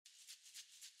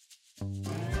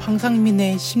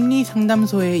황상민의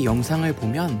심리상담소의 영상을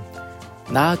보면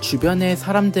나 주변의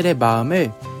사람들의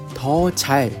마음을 더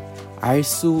잘 알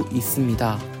수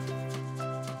있습니다.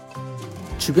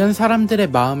 주변 사람들의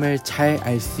마음을 잘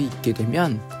알 수 있게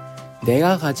되면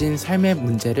내가 가진 삶의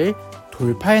문제를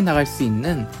돌파해 나갈 수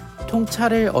있는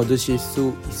통찰을 얻으실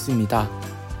수 있습니다.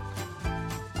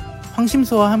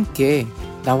 황심소와 함께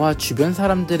나와 주변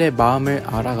사람들의 마음을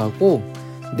알아가고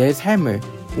내 삶을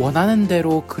원하는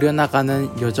대로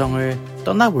그려나가는 여정을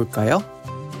떠나볼까요?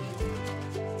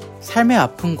 삶의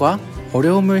아픔과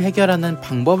어려움을 해결하는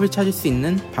방법을 찾을 수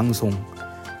있는 방송,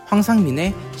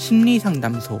 황상민의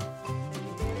심리상담소.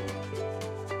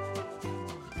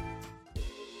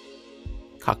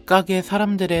 각각의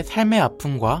사람들의 삶의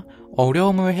아픔과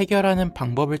어려움을 해결하는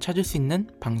방법을 찾을 수 있는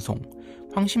방송,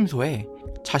 황심소에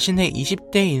자신의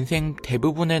 20대 인생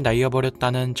대부분을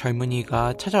날려버렸다는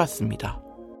젊은이가 찾아왔습니다.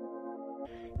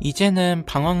 이제는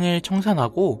방황을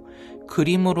청산하고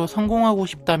그림으로 성공하고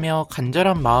싶다며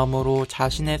간절한 마음으로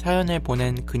자신의 사연을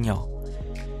보낸 그녀.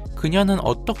 그녀는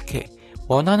어떻게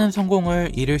원하는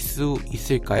성공을 이룰 수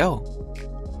있을까요?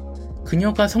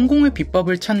 그녀가 성공의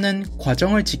비법을 찾는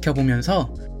과정을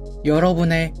지켜보면서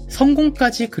여러분의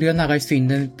성공까지 그려나갈 수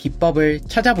있는 비법을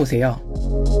찾아보세요.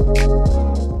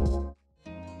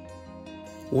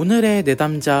 오늘의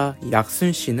내담자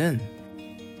약순 씨는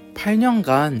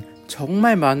 8년간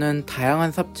정말 많은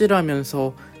다양한 삽질을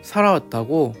하면서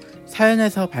살아왔다고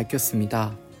사연에서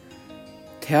밝혔습니다.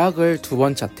 대학을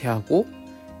 2번 자퇴하고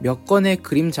몇 건의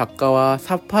그림 작가와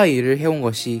사파 일을 해온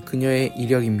것이 그녀의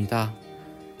이력입니다.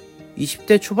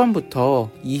 20대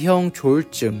초반부터 E형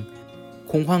조울증,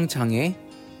 공황장애,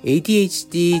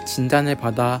 ADHD 진단을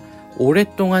받아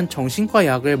오랫동안 정신과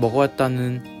약을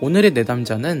먹어왔다는 오늘의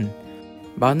내담자는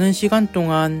많은 시간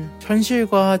동안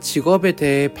현실과 직업에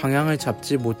대해 방향을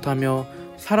잡지 못하며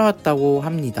살아왔다고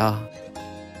합니다.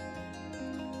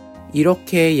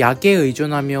 이렇게 약에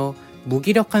의존하며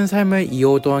무기력한 삶을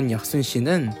이어오던 약순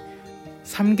씨는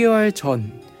 3개월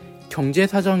전 경제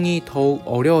사정이 더욱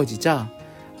어려워지자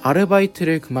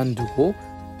아르바이트를 그만두고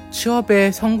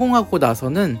취업에 성공하고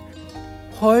나서는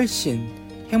훨씬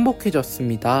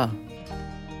행복해졌습니다.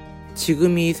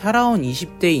 지금이 살아온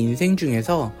 20대 인생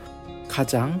중에서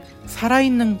가장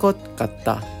살아있는 것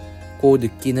같다고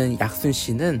느끼는 약순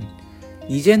씨는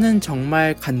이제는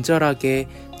정말 간절하게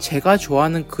제가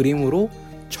좋아하는 그림으로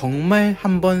정말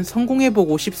한번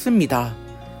성공해보고 싶습니다.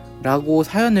 라고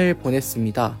사연을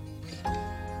보냈습니다.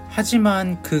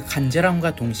 하지만 그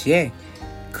간절함과 동시에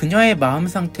그녀의 마음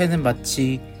상태는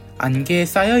마치 안개에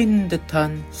쌓여있는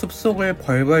듯한 숲속을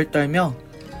벌벌 떨며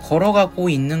걸어가고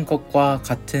있는 것과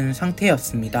같은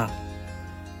상태였습니다.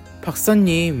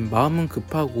 박사님, 마음은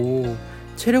급하고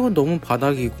체력은 너무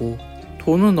바닥이고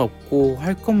돈은 없고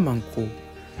할 것 많고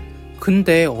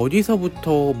근데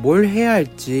어디서부터 뭘 해야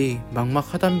할지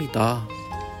막막하답니다.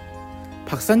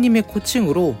 박사님의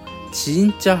코칭으로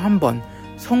진짜 한번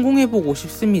성공해보고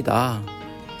싶습니다.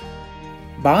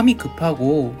 마음이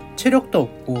급하고 체력도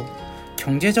없고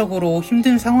경제적으로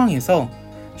힘든 상황에서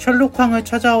셜록황을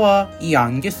찾아와 이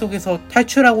안개 속에서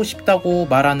탈출하고 싶다고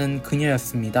말하는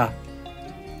그녀였습니다.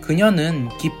 그녀는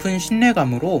깊은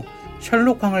신뢰감으로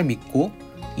셜록황을 믿고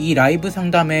이 라이브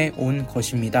상담에 온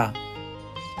것입니다.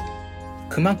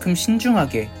 그만큼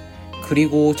신중하게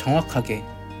그리고 정확하게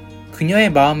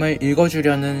그녀의 마음을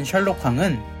읽어주려는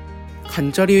셜록황은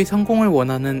간절히 성공을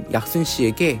원하는 약순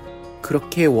씨에게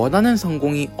그렇게 원하는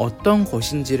성공이 어떤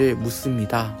것인지를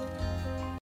묻습니다.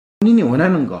 본인이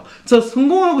원하는 거, 저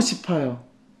성공하고 싶어요.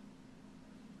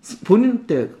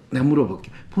 본인한테 내가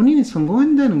물어볼게. 본인이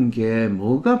성공한다는 게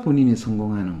뭐가 본인이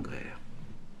성공하는 거예요?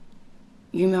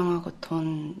 유명하고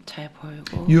돈 잘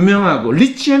벌고 유명하고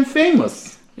rich and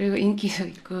famous 그리고 인기도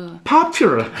있고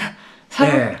popular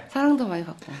사랑도 많이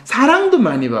받고 사랑도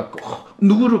많이 받고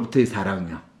누구로부터의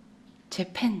사랑이요?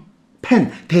 제 팬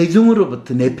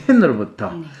대중으로부터 내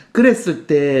팬으로부터 그랬을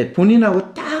때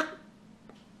본인하고 딱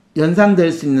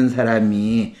연상될 수 있는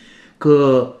사람이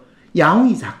그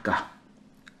야옹이 작가.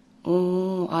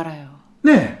 오, 알아요.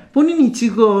 네, 본인이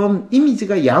지금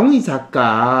이미지가 야옹이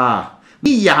작가.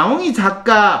 이 야옹이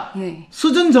작가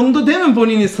수준 정도 되면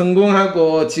본인이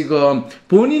성공하고 지금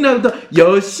본인하고도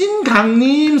여신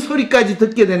강림 소리까지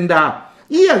듣게 된다.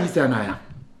 이 이야기잖아요.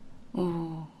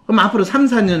 오. 그럼 앞으로 3,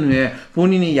 4년 후에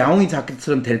본인이 야옹이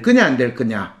작가처럼 될 거냐 안 될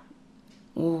거냐?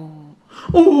 오.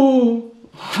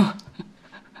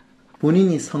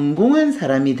 본인이 성공한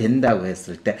사람이 된다고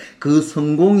했을 때 그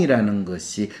성공이라는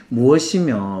것이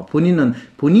무엇이며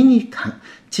본인이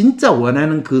진짜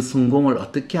원하는 그 성공을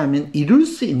어떻게 하면 이룰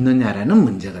수 있느냐라는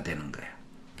문제가 되는 거예요.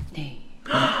 네.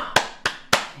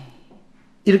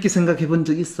 이렇게 생각해 본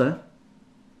적 있어요?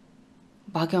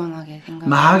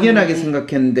 막연하게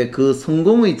생각했는데 그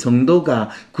성공의 정도가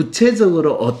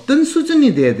구체적으로 어떤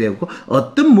수준이 돼야 되고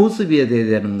어떤 모습이어야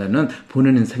되는 거는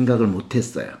본인은 생각을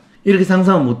못했어요. 이렇게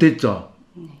상상은 못했죠?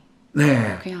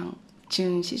 네. 그냥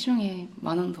지금 시중에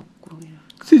 10,000원도 없고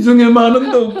시중에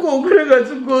 10,000원도 없고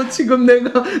그래가지고 지금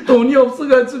내가 돈이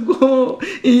없어가지고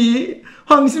이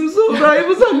황심수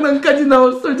라이브 상담까지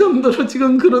나왔을 정도로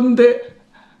지금 그런데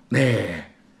네.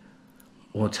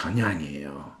 전혀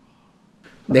아니에요.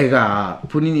 내가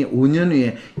본인이 5년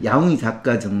후에 야옹이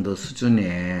작가 정도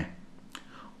수준의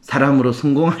사람으로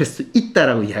성공할 수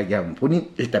있다라고 이야기하면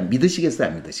본인 일단 믿으시겠어요?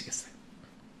 안 믿으시겠어요?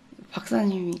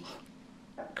 박사님이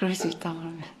그럴 수 있다고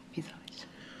하면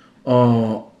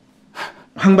믿어야죠.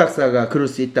 황 박사가 그럴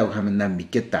수 있다고 하면 난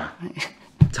믿겠다.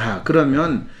 자,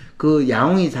 그러면 그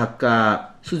야옹이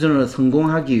작가 수준으로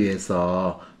성공하기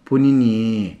위해서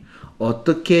본인이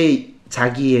어떻게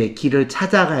자기의 길을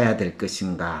찾아가야 될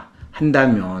것인가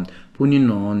한다면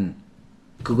본인은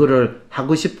그거를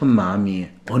하고 싶은 마음이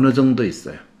어느 정도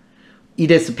있어요?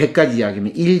 1에서 100까지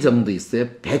이야기하면 1 정도 있어요?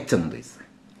 100 정도 있어요?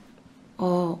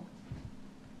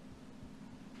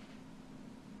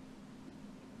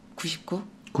 99?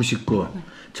 99.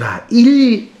 자,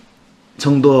 1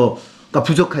 정도가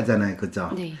부족하잖아요.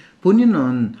 그죠? 네.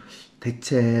 본인은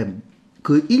대체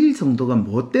그 1 정도가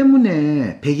뭐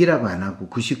때문에 100이라고 안 하고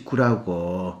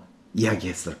 99라고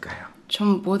이야기했을까요?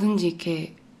 전 뭐든지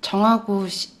이렇게 정하고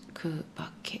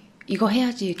이거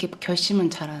해야지 이렇게 결심은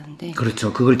잘하는데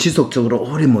그렇죠. 그걸 지속적으로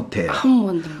오래 못해요.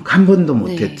 한 번도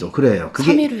못했죠. 네. 그래요.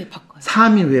 그게 3일 후에 바꿔요.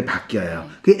 3일 후에 바뀌어요. 네.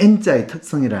 그게 N자의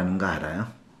특성이라는 거 알아요?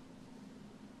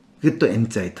 그게 또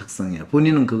N자의 특성이에요.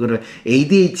 본인은 그거를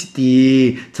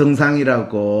ADHD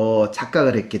정상이라고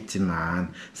착각을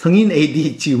했겠지만 성인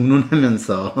ADHD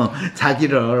운운하면서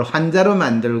자기를 환자로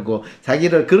만들고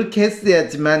자기를 그렇게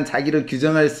했어야지만 자기를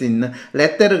규정할 수 있는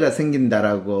레터가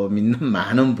생긴다라고 믿는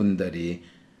많은 분들이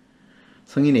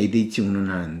성인 ADHD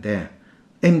운운하는데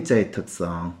M자의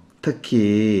특성,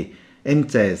 특히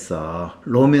M자에서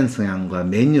로맨 성향과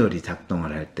매뉴얼이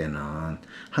작동을 할 때는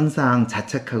항상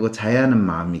자책하고 자해하는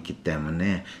마음이 있기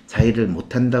때문에 자해를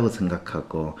못한다고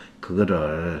생각하고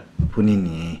그거를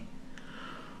본인이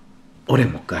오래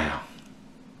못 가요.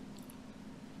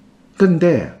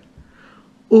 근데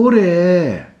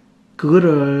오래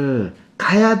그거를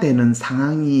가야 되는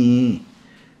상황이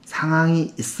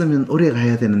있으면 오래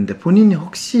가야 되는데 본인이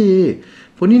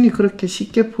그렇게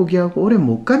쉽게 포기하고 오래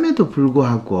못 감에도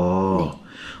불구하고 네.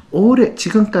 오래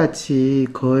지금까지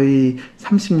거의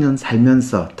 30년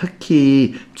살면서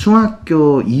특히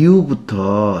중학교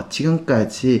이후부터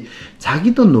지금까지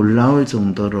자기도 놀라울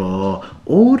정도로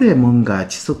오래 뭔가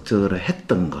지속적으로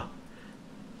했던 거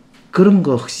그런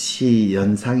거 혹시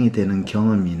연상이 되는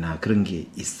경험이나 그런 게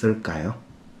있을까요?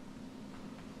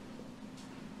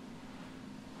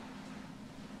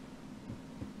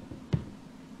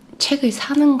 책을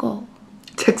사는 거.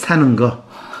 책 사는 거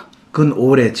그건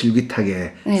오래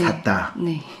줄깃하게 네. 샀다.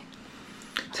 네.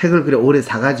 책을 그래 오래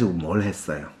사가지고 뭘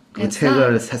했어요? 그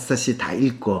책을 샅샅이 다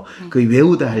읽고 그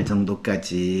외우다 할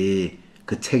정도까지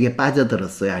그 책에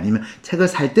빠져들었어요? 아니면 책을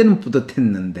살 때는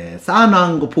뿌듯했는데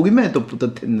쌓아놓은 거 보기만 해도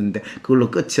뿌듯했는데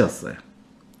그걸로 끝이었어요?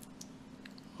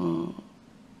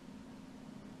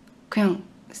 그냥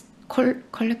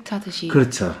컬렉트 하듯이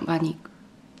그렇죠. 많이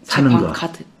사는 거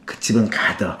가득. 그 집은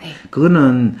가득. 네.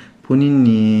 그거는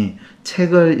본인이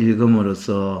책을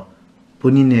읽음으로써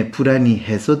본인의 불안이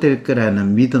해소될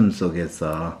거라는 믿음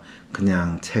속에서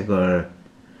그냥 책을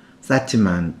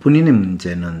쌌지만 본인의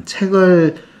문제는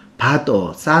책을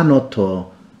봐도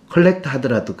쌓아놓고 컬렉트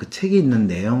하더라도 그 책에 있는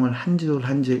내용을 한 줄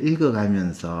한 줄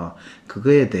읽어가면서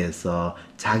그거에 대해서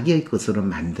자기의 것으로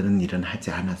만드는 일은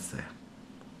하지 않았어요.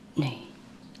 네.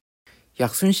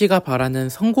 약순 씨가 바라는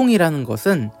성공이라는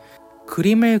것은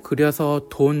그림을 그려서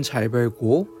돈 잘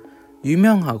벌고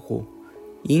유명하고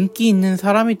인기 있는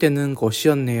사람이 되는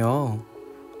것이었네요.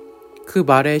 그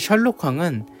말에 셜록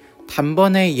황은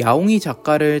단번에 야옹이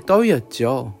작가를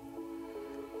떠올렸죠.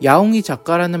 야옹이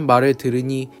작가라는 말을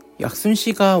들으니 약순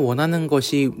씨가 원하는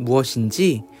것이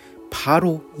무엇인지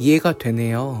바로 이해가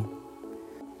되네요.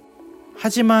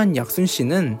 하지만 약순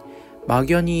씨는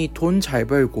막연히 돈 잘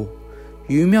벌고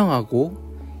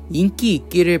유명하고 인기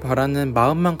있기를 바라는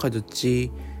마음만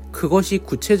가졌지 그것이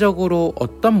구체적으로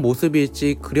어떤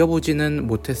모습일지 그려보지는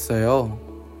못했어요.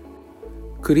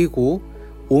 그리고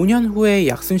 5년 후에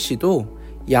약순 씨도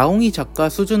야옹이 작가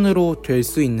수준으로 될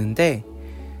수 있는데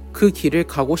그 길을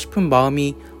가고 싶은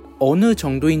마음이 어느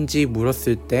정도인지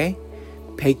물었을 때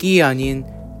 100이 아닌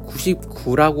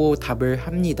 99라고 답을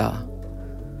합니다.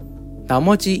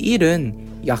 나머지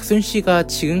 1은 약순 씨가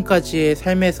지금까지의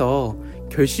삶에서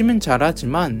결심은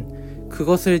잘하지만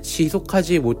그것을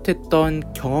지속하지 못했던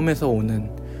경험에서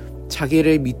오는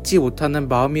자기를 믿지 못하는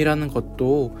마음이라는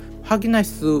것도 확인할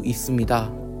수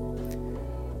있습니다.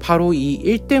 바로 이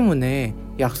일 때문에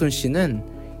약손 씨는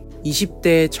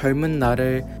 20대의 젊은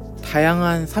나를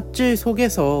다양한 삽질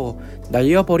속에서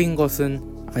날려버린 것은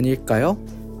아닐까요?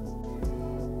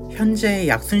 현재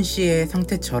약손 씨의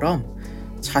상태처럼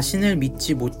자신을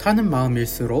믿지 못하는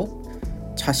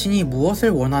마음일수록 자신이 무엇을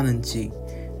원하는지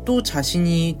또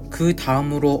자신이 그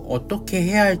다음으로 어떻게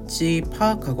해야 할지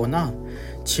파악하거나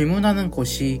질문하는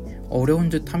것이 어려운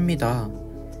듯 합니다.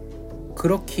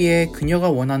 그렇기에 그녀가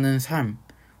원하는 삶,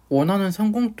 원하는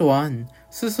성공 또한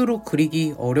스스로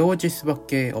그리기 어려워질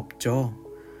수밖에 없죠.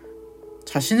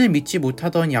 자신을 믿지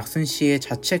못하던 약순 씨의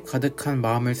자책 가득한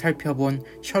마음을 살펴본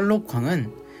셜록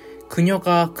황은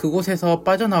그녀가 그곳에서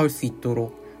빠져나올 수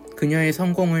있도록 그녀의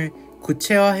성공을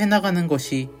구체화해 나가는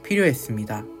것이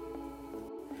필요했습니다.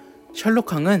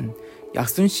 셜록 황은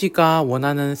약순 씨가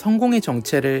원하는 성공의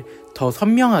정체를 더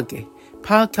선명하게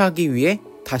파악하기 위해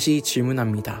다시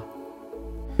질문합니다.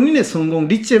 본인의 성공,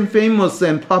 rich and famous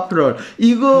and popular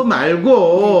이거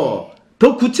말고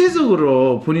더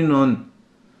구체적으로 본인은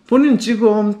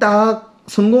지금 딱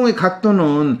성공의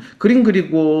각도는 그림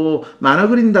그리고 만화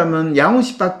그린다면 양훈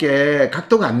씨밖에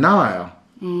각도가 안 나와요.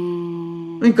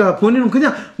 그러니까 본인은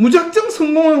그냥 무작정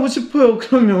성공하고 싶어요.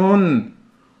 그러면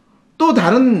또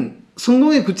다른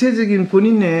성공의 구체적인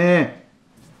본인의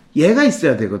예가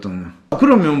있어야 되거든요.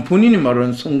 그러면 본인이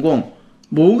말하는 성공,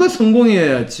 뭐가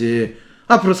성공해야지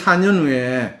앞으로 4년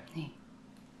후에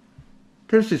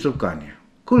될 수 있을 거 아니에요.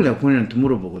 그걸 내가 본인한테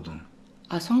물어보거든.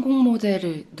 아, 성공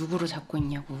모델을 누구로 잡고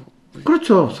있냐고.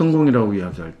 그렇죠. 성공이라고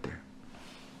이야기할 때.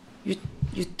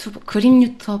 유튜버, 그림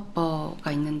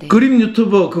유튜버가 있는데. 그림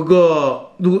유튜버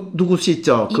그거 누구시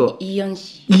있죠? 이현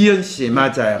씨. 이현 씨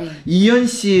맞아요. 네. 이현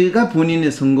씨가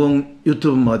본인의 성공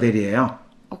유튜브 모델이에요.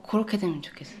 그렇게 되면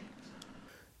좋겠어요.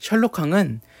 셜록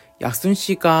황은 약순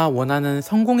씨가 원하는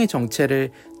성공의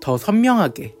정체를 더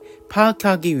선명하게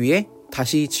파악하기 위해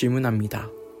다시 질문합니다.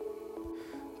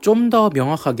 좀 더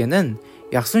명확하게는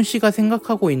약순 씨가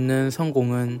생각하고 있는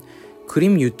성공은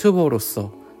그림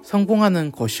유튜버로서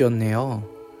성공하는 것이었네요.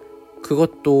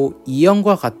 그것도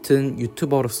이현과 같은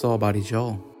유튜버로서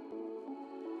말이죠.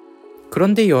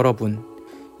 그런데 여러분,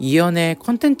 이현의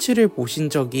컨텐츠를 보신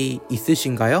적이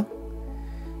있으신가요?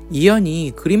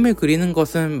 이현이 그림을 그리는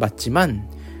것은 맞지만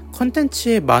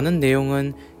컨텐츠의 많은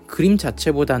내용은 그림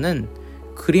자체보다는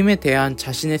그림에 대한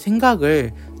자신의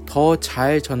생각을 더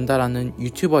잘 전달하는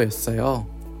유튜버였어요.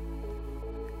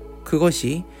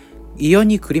 그것이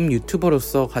이현이 그림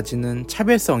유튜버로서 가지는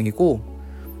차별성이고,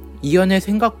 이현의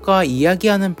생각과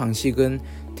이야기하는 방식은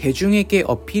대중에게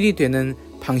어필이 되는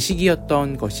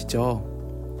방식이었던 것이죠.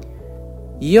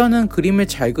 이현은 그림을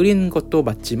잘 그리는 것도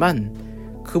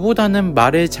맞지만 그보다는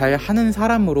말을 잘 하는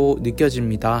사람으로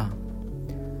느껴집니다.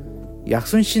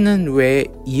 약순 씨는 왜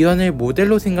이현을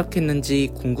모델로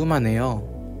생각했는지 궁금하네요.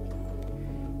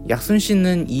 약순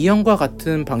씨는 이현과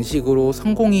같은 방식으로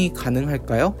성공이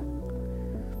가능할까요?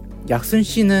 약순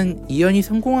씨는 이현이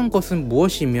성공한 것은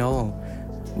무엇이며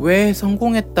왜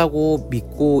성공했다고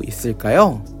믿고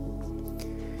있을까요?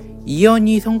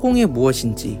 이현이 성공이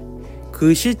무엇인지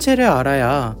그 실체를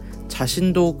알아야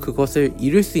자신도 그것을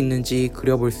이룰 수 있는지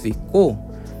그려볼 수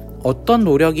있고 어떤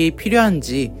노력이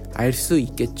필요한지 알 수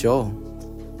있겠죠.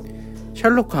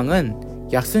 셜록 황은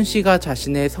약순 씨가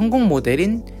자신의 성공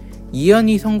모델인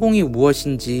이현이 성공이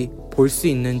무엇인지 볼 수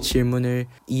있는 질문을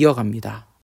이어갑니다.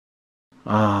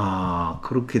 아,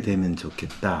 그렇게 되면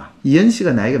좋겠다. 이현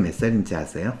씨가 나이가 몇 살인지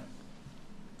아세요?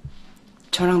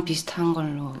 저랑 비슷한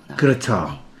걸로. 그렇죠.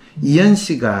 네. 이현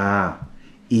씨가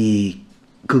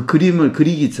그 그림을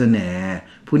그리기 전에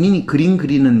본인이 그림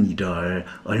그리는 일을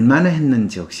얼마나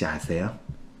했는지 혹시 아세요?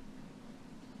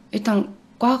 일단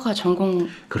과가 전공이고.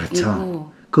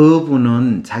 그렇죠.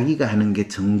 그분은 자기가 하는 게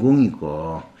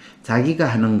전공이고 자기가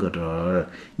하는 거를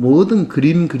모든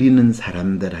그림 그리는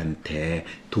사람들한테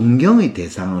동경의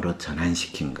대상으로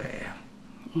전환시킨 거예요.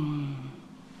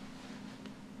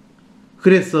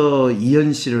 그래서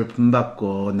이현 씨를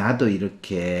본받고 나도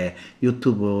이렇게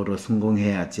유튜버로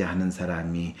성공해야지 하는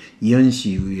사람이 이현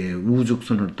씨 이후에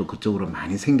우후죽순으로 또 그쪽으로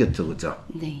많이 생겼죠, 그죠?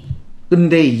 네.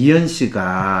 근데 이현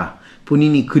씨가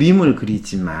본인이 그림을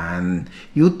그리지만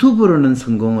유튜브로는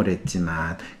성공을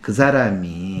했지만 그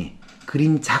사람이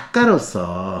그림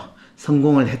작가로서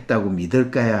성공을 했다고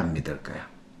믿을까요? 안 믿을까요?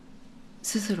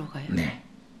 스스로가요? 네.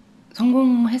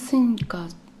 성공했으니까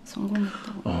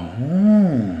성공했다고.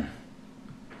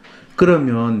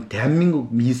 그러면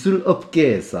대한민국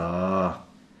미술업계에서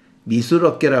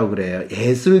미술업계라고 그래요.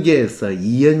 예술계에서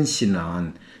이현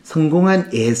씨는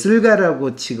성공한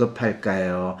예술가라고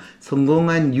취급할까요?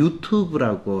 성공한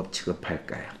유튜브라고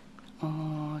취급할까요?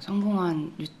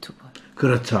 성공한 유튜버.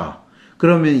 그렇죠.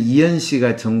 그러면 이현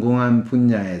씨가 전공한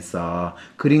분야에서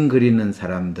그림 그리는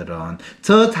사람들은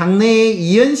저 장래에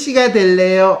이현 씨가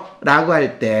될래요? 라고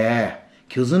할 때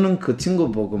교수는 그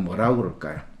친구 보고 뭐라고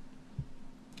그럴까요?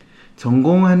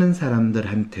 전공하는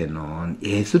사람들한테는,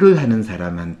 예술을 하는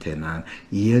사람한테는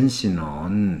이현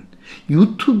씨는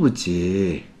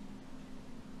유튜브지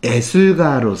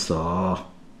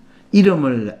예술가로서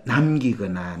이름을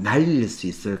남기거나 날릴 수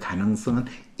있을 가능성은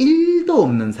 1도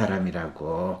없는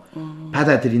사람이라고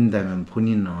받아들인다면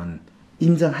본인은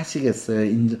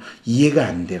인정하시겠어요? 이해가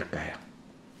안 될까요?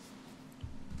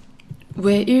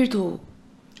 왜 1도?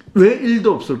 왜 1도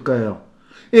없을까요?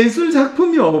 예술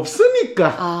작품이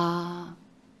없으니까.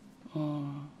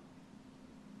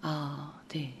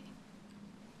 네.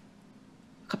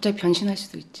 갑자기 변신할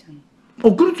수도 있지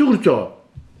않나? 그렇죠, 그렇죠.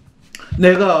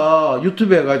 내가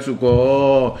유튜브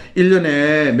해가지고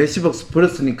 1년에 몇십억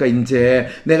벌었으니까 이제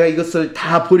내가 이것을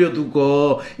다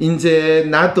버려두고 이제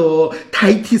나도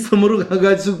타이티 섬으로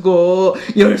가가지고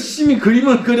열심히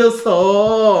그림을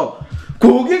그려서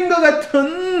고갱과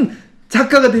같은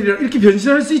작가가 되리라 이렇게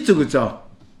변신할 수 있죠, 그죠?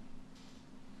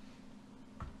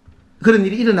 그런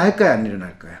일이 일어날까요, 안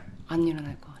일어날까요? 안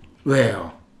일어날 것 같아요.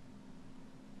 왜요?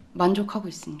 만족하고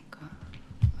있으니까.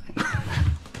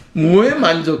 뭐에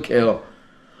만족해요?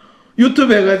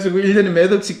 유튜브 해가지고 1년에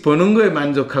몇 억씩 버는 거에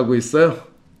만족하고 있어요?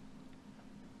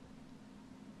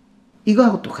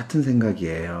 이거하고 똑같은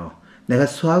생각이에요. 내가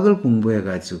수학을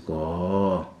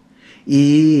공부해가지고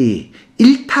이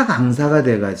 1타 강사가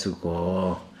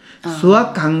돼가지고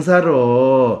수학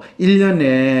강사로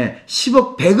 1년에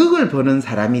 10억, 100억을 버는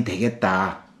사람이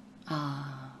되겠다.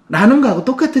 라는 거하고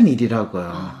똑같은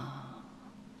일이라고요.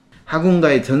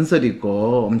 학원가의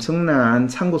전설이고 엄청난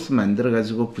참고수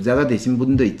만들어가지고 부자가 되신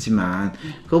분도 있지만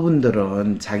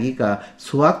그분들은 자기가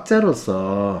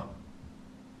수학자로서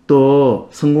또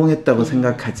성공했다고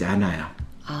생각하지 않아요.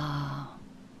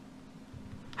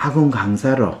 학원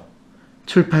강사로,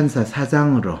 출판사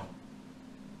사장으로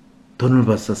돈을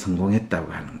벌써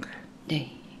성공했다고 하는 거예요.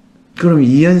 네. 그럼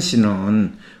이현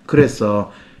씨는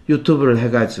그래서 유튜브를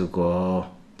해가지고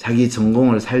자기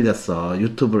전공을 살려서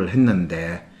유튜브를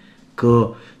했는데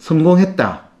그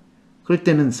성공했다. 그럴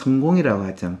때는 성공이라고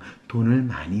하지 않고 돈을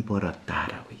많이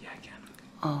벌었다라고 이야기하는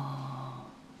거예요.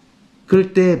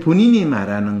 그럴 때 본인이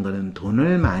말하는 거는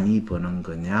돈을 많이 버는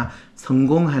거냐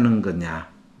성공하는 거냐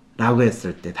라고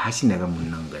했을 때 다시 내가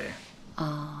묻는 거예요.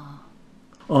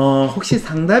 혹시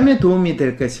상담에 도움이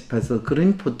될까 싶어서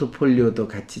그림 포트폴리오도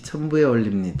같이 첨부해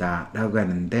올립니다 라고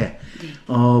하는데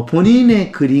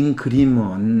본인의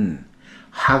그림은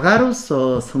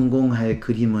화가로서 성공할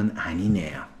그림은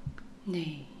아니네요.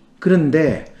 네.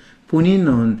 그런데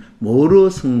본인은 뭐로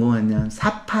성공하냐?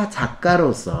 사파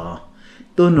작가로서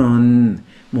또는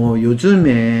뭐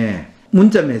요즘에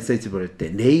문자 메시지 볼 때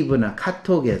네이버나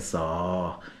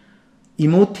카톡에서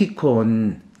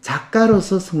이모티콘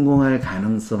작가로서 성공할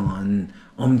가능성은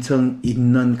엄청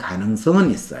있는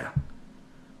가능성은 있어요.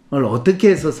 그걸 어떻게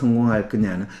해서 성공할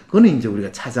거냐는 그거는 이제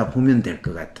우리가 찾아보면 될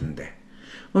것 같은데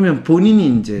그러면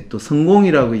본인이 이제 또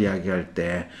성공이라고 이야기할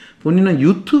때 본인은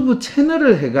유튜브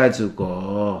채널을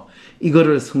해가지고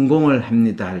이거를 성공을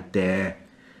합니다 할 때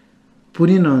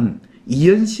본인은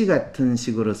이현 씨 같은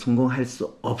식으로 성공할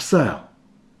수 없어요.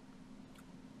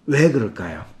 왜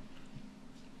그럴까요?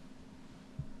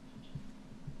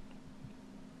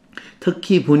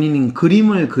 특히 본인이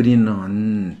그림을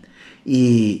그리는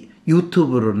이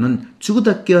유튜브로는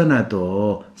죽어다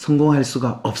깨어나도 성공할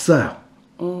수가 없어요.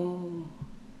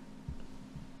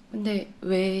 근데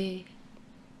왜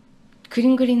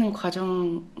그림 그리는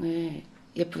과정을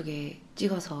예쁘게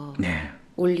찍어서 네.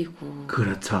 올리고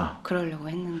그렇죠. 그러려고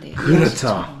했는데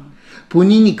그렇죠.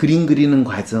 본인이 그림 그리는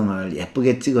과정을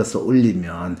예쁘게 찍어서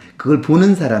올리면 그걸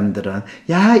보는 사람들은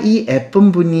야, 이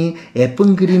예쁜 분이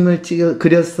예쁜 그림을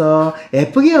그려서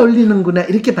예쁘게 올리는구나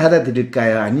이렇게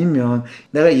받아들일까요? 아니면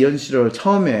내가 이현 씨를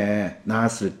처음에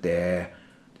나왔을 때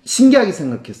신기하게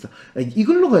생각했어.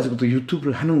 이걸로 가지고도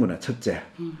유튜브를 하는구나, 첫째.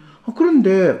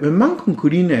 그런데 웬만큼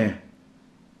그리네.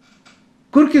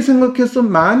 그렇게 생각해서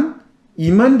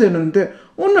 2만 되는데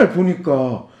어느 날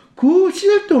보니까 그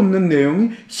쓸데없는 내용이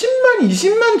 10만,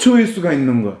 20만 조회수가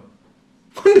있는 거야.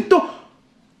 근데 또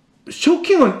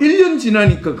쇼킹은 1년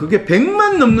지나니까 그게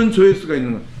 100만 넘는 조회수가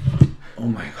있는 거야. 오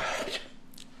마이 갓.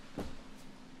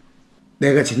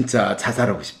 내가 진짜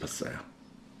자살하고 싶었어요.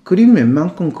 그림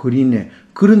웬만큼 그리네.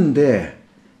 그런데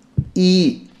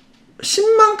이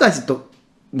 10만까지 또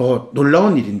뭐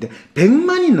놀라운 일인데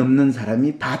 100만이 넘는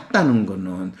사람이 봤다는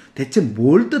거는 대체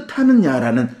뭘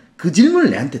뜻하느냐라는 그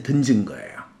질문을 내한테 던진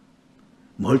거예요.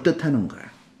 뭘 뜻하는 거야?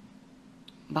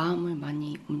 마음을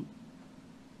많이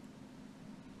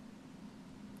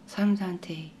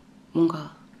사람들한테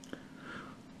뭔가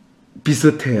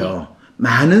비슷해요. 네.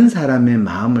 많은 사람의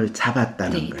마음을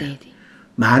잡았다는 네, 거예요. 네, 네.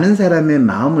 많은 사람의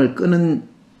마음을 끄는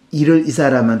일을 이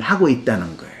사람은 하고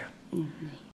있다는 거예요. 네.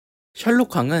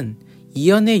 셜록항은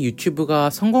이연의 유튜브가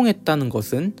성공했다는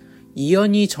것은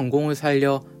이연이 전공을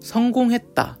살려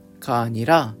성공했다가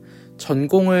아니라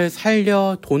전공을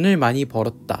살려 돈을 많이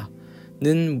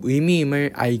벌었다는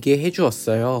의미임을 알게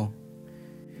해주었어요.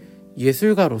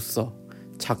 예술가로서,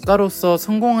 작가로서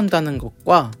성공한다는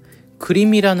것과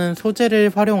그림이라는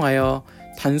소재를 활용하여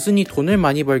단순히 돈을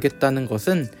많이 벌겠다는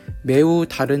것은 매우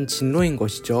다른 진로인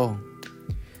것이죠.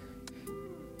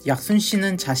 약순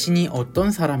씨는 자신이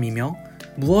어떤 사람이며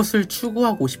무엇을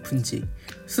추구하고 싶은지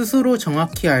스스로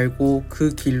정확히 알고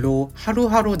그 길로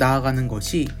하루하루 나아가는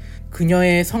것이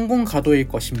그녀의 성공 가도일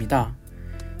것입니다.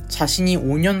 자신이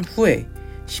 5년 후에,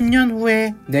 10년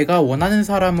후에 내가 원하는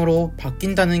사람으로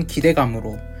바뀐다는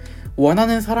기대감으로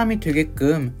원하는 사람이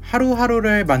되게끔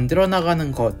하루하루를 만들어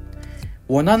나가는 것,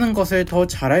 원하는 것을 더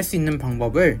잘할 수 있는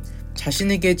방법을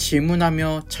자신에게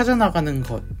질문하며 찾아나가는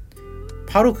것,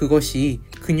 바로 그것이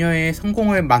그녀의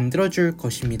성공을 만들어줄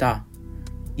것입니다.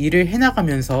 일을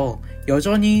해나가면서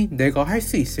여전히 내가 할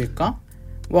수 있을까?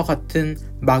 와 같은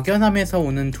막연함에서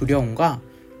오는 두려움과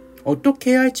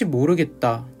어떻게 해야 할지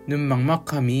모르겠다는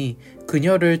막막함이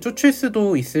그녀를 쫓을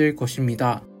수도 있을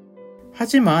것입니다.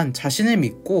 하지만 자신을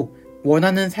믿고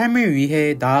원하는 삶을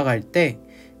위해 나아갈 때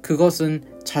그것은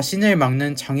자신을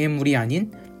막는 장애물이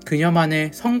아닌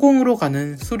그녀만의 성공으로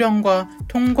가는 수련과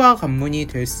통과 관문이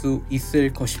될 수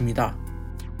있을 것입니다.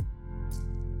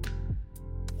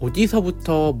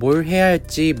 어디서부터 뭘 해야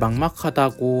할지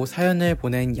막막하다고 사연을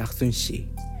보낸 약순씨.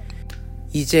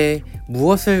 이제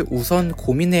무엇을 우선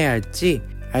고민해야 할지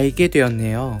알게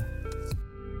되었네요.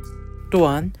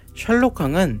 또한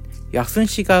셜록항은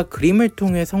약순씨가 그림을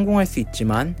통해 성공할 수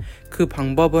있지만 그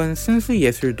방법은 순수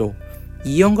예술도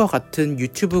이연과 같은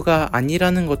유튜브가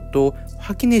아니라는 것도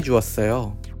확인해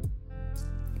주었어요.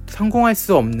 성공할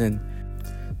수 없는,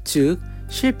 즉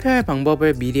실패할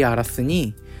방법을 미리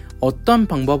알았으니 어떤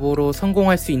방법으로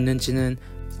성공할 수 있는지는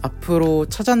앞으로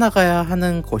찾아나가야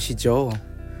하는 것이죠.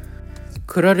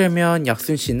 그러려면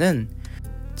약순씨는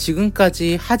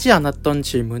지금까지 하지 않았던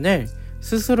질문을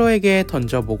스스로에게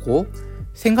던져보고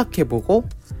생각해보고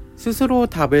스스로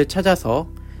답을 찾아서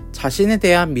자신에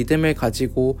대한 믿음을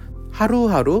가지고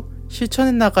하루하루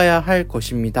실천해 나가야 할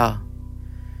것입니다.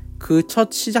 그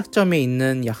첫 시작점에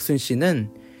있는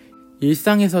약순씨는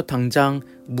일상에서 당장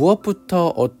무엇부터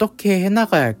어떻게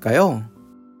해나가야 할까요?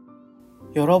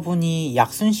 여러분이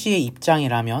약순씨의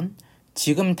입장이라면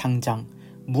지금 당장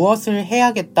무엇을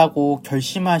해야겠다고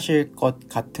결심하실 것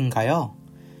같은가요?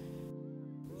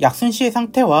 약순씨의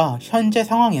상태와 현재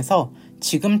상황에서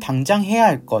지금 당장 해야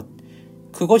할 것,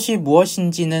 그것이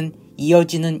무엇인지는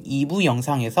이어지는 2부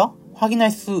영상에서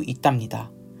확인할 수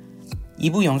있답니다.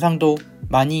 2부 영상도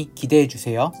많이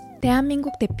기대해주세요.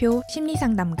 대한민국 대표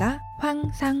심리상담가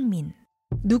황상민.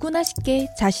 누구나 쉽게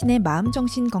자신의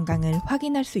마음정신 건강을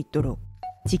확인할 수 있도록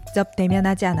직접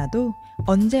대면하지 않아도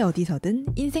언제 어디서든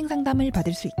인생 상담을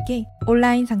받을 수 있게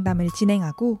온라인 상담을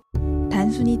진행하고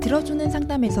단순히 들어주는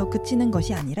상담에서 그치는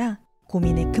것이 아니라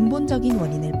고민의 근본적인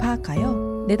원인을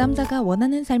파악하여 내담자가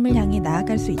원하는 삶을 향해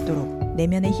나아갈 수 있도록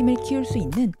내면의 힘을 키울 수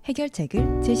있는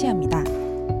해결책을 제시합니다.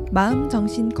 마음,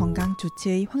 정신, 건강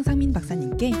주치의 황상민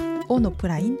박사님께 온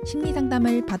오프라인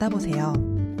심리상담을 받아보세요.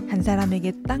 한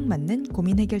사람에게 딱 맞는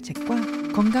고민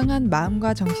해결책과 건강한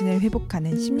마음과 정신을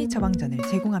회복하는 심리 처방전을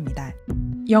제공합니다.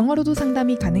 영어로도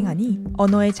상담이 가능하니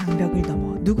언어의 장벽을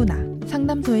넘어 누구나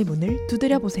상담소의 문을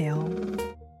두드려보세요.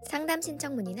 상담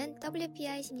신청 문의는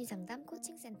WPI 심리상담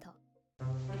코칭센터.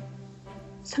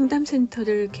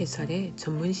 상담센터를 개설해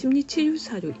전문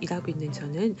심리치유사로 일하고 있는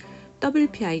저는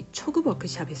WPI 초급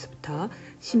워크숍에서부터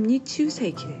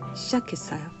심리치유사의 길을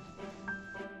시작했어요.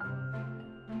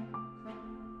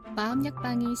 마음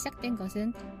약방이 시작된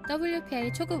것은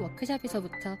WPI 초급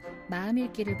워크숍에서부터 마음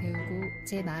읽기를 배우고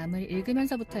제 마음을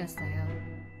읽으면서부터였어요.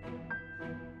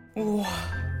 우와,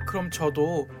 그럼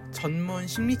저도 전문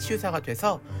심리치유사가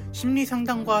돼서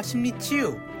심리상담과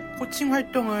심리치유, 코칭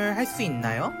활동을 할 수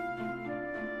있나요?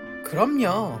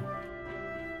 그럼요.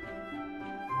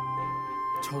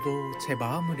 저도 제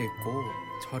마음을 읽고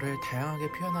저를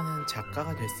다양하게 표현하는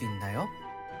작가가 될 수 있나요?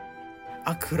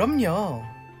 아, 그럼요.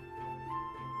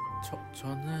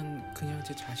 저는 그냥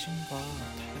제 자신과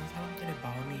다른 사람들의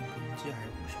마음이 뭔지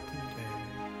알고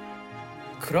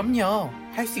싶은데 그럼요,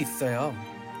 할 수 있어요.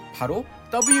 바로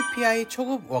WPI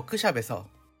초급 워크샵에서.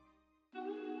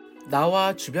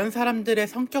 나와 주변 사람들의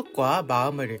성격과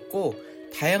마음을 읽고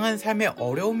다양한 삶의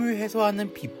어려움을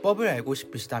해소하는 비법을 알고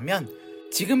싶으시다면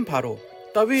지금 바로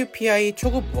WPI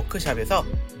초급 워크샵에서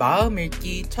마음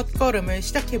읽기 첫걸음을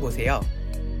시작해보세요.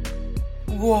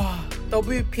 우와,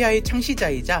 WPI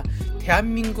창시자이자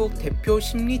대한민국 대표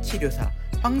심리치료사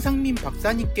황상민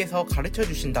박사님께서 가르쳐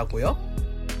주신다고요?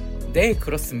 네,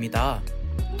 그렇습니다.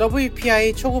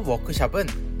 WPI 초급 워크샵은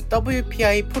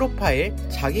WPI 프로파일,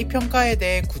 자기평가에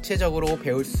대해 구체적으로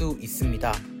배울 수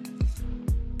있습니다.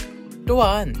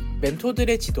 또한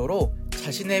멘토들의 지도로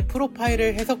자신의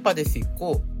프로파일을 해석받을 수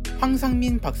있고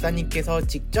황상민 박사님께서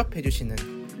직접 해주시는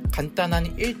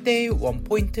간단한 1대1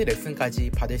 원포인트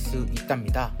레슨까지 받을 수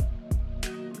있답니다.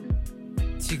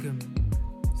 지금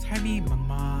삶이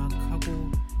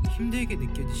막막하고 힘들게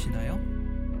느껴지시나요?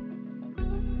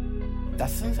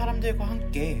 낯선 사람들과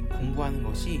함께 공부하는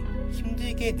것이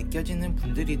힘들게 느껴지는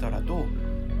분들이더라도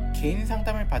개인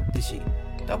상담을 받듯이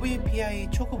WPI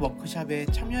초급 워크샵에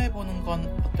참여해보는 건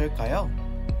어떨까요?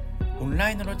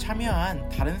 온라인으로 참여한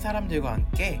다른 사람들과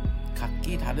함께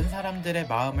각기 다른 사람들의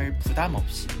마음을 부담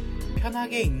없이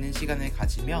편하게 읽는 시간을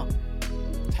가지며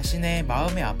자신의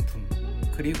마음의 아픔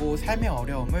그리고 삶의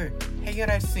어려움을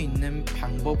해결할 수 있는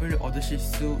방법을 얻으실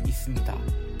수 있습니다.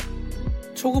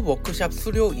 초급 워크샵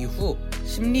수료 이후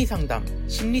심리상담,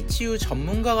 심리치유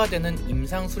전문가가 되는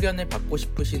임상수련을 받고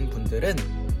싶으신 분들은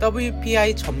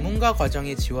WPI 전문가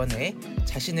과정에 지원해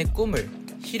자신의 꿈을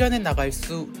실현해 나갈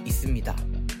수 있습니다.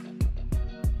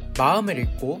 마음을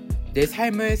읽고 내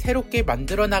삶을 새롭게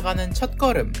만들어 나가는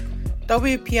첫걸음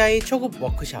WPI 초급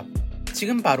워크샵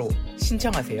지금 바로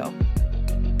신청하세요.